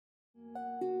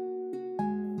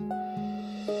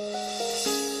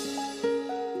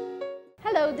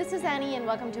this is Annie and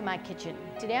welcome to my kitchen.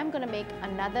 Today I'm going to make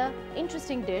another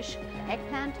interesting dish,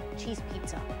 eggplant cheese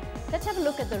pizza. Let's have a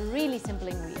look at the really simple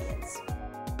ingredients.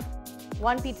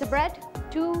 1 pizza bread,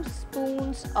 2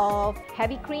 spoons of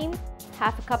heavy cream,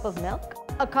 half a cup of milk,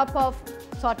 a cup of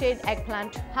sauteed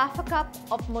eggplant, half a cup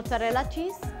of mozzarella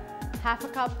cheese, half a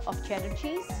cup of cheddar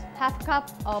cheese, half a cup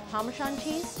of parmesan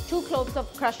cheese, 2 cloves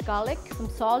of crushed garlic, some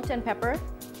salt and pepper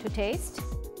to taste.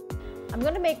 I'm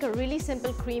going to make a really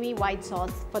simple creamy white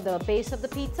sauce for the base of the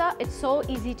pizza. It's so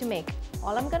easy to make.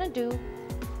 All I'm going to do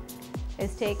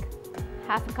is take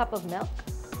half a cup of milk.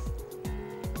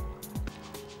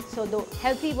 So the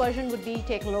healthy version would be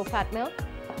take low-fat milk.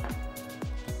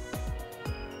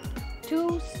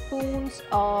 2 spoons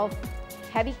of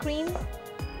heavy cream.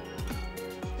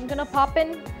 I'm going to pop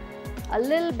in a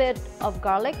little bit of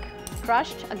garlic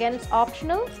crushed. Again, it's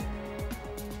optional.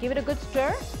 Give it a good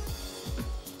stir.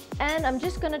 And I'm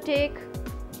just going to take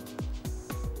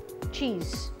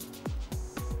cheese.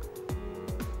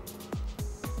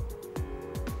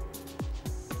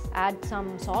 Add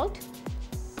some salt.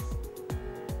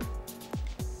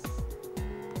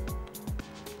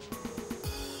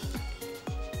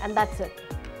 And that's it.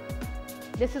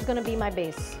 This is going to be my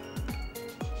base.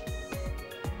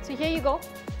 So here you go.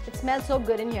 It smells so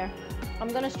good in here. I'm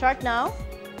going to start now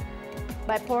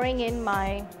by pouring in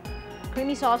my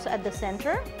creamy sauce at the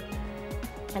center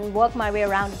and work my way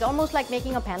around. It's almost like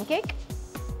making a pancake.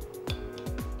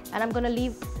 And I'm going to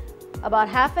leave about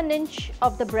 ½ an inch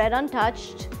of the bread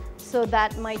untouched so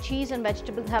that my cheese and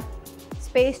vegetables have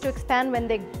space to expand when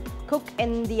they cook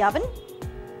in the oven.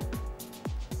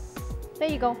 There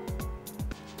you go.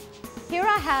 Here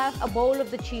I have a bowl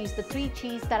of the cheese, the 3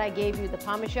 cheese that I gave you, the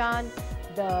parmesan,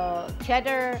 the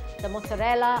cheddar, the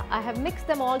mozzarella. I have mixed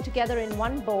them all together in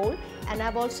one bowl, and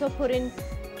I've also put in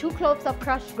 2 cloves of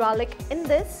crushed garlic in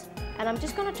this, and I'm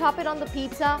just going to top it on the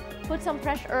pizza, put some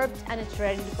fresh herbs, and it's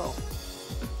ready to go.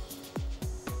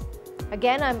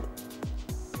 Again, I'm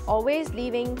always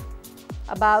leaving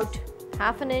about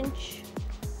 ½ an inch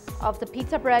of the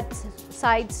pizza bread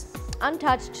sides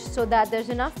untouched so that there's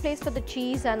enough place for the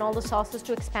cheese and all the sauces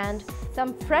to expand.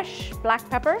 Some fresh black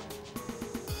pepper.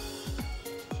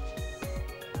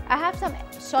 I have some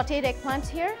sauteed eggplants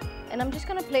here, and I'm just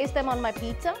going to place them on my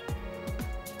pizza.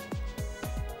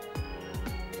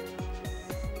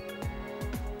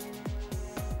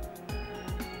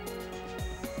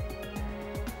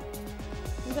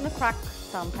 I'm going to crack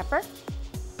some pepper.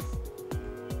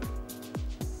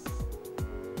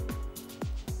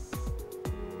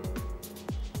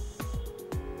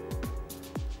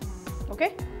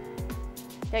 Okay,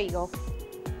 there you go.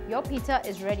 Your pizza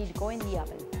is ready to go in the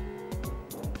oven.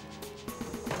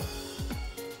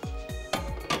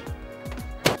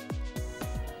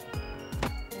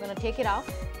 I'm going to take it off.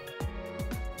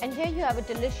 And here you have a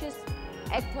delicious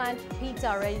eggplant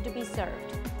pizza ready to be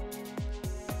served.